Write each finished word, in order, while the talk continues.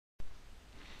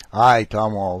Hi,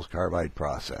 Tom Walls, Carbide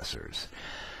Processors.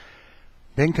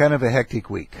 Been kind of a hectic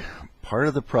week. Part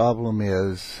of the problem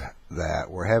is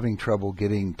that we're having trouble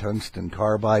getting tungsten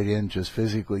carbide in, just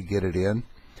physically get it in.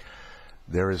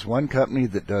 There is one company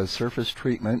that does surface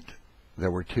treatment.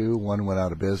 There were two, one went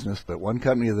out of business, but one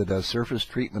company that does surface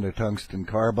treatment of tungsten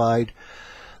carbide.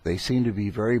 They seem to be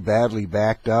very badly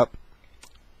backed up,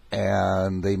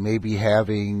 and they may be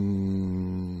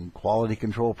having quality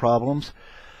control problems.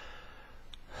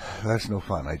 That's no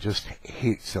fun. I just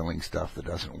hate selling stuff that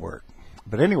doesn't work.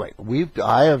 But anyway,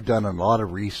 I have done a lot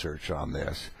of research on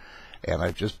this, and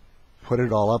I've just put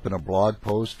it all up in a blog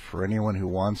post for anyone who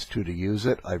wants to use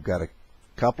it. I've got a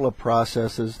couple of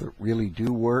processes that really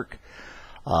do work.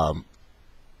 I've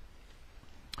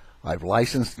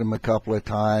licensed them a couple of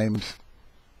times.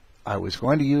 I was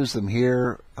going to use them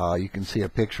here. You can see a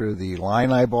picture of the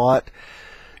line I bought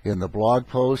in the blog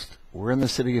post. We're in the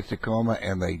city of Tacoma,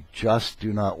 and they just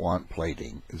do not want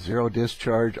plating. Zero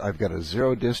discharge. I've got a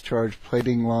zero discharge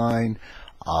plating line.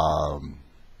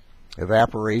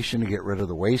 Evaporation to get rid of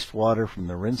the wastewater from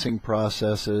the rinsing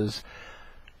processes.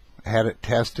 Had it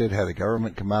tested, had the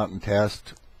government come out and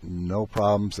test. No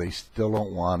problems. They still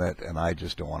don't want it, and I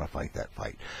just don't want to fight that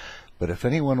fight. But if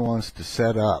anyone wants to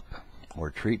set up or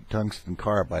treat tungsten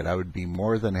carbide, I would be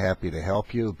more than happy to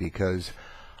help you, because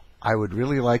I would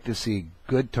really like to see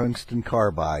good tungsten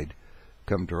carbide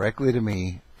come directly to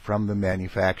me from the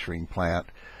manufacturing plant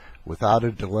without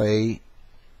a delay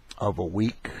of a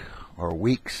week or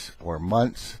weeks or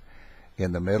months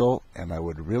in the middle. And I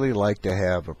would really like to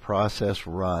have a process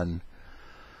run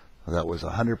that was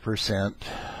 100%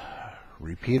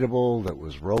 repeatable, that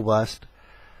was robust.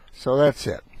 So that's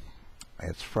it.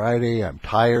 It's Friday. I'm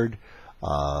tired.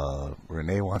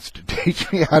 Renee wants to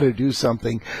teach me how to do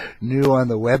something new on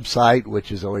the website,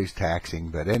 which is always taxing.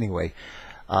 But anyway,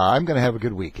 I'm going to have a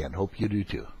good weekend. Hope you do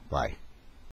too. Bye.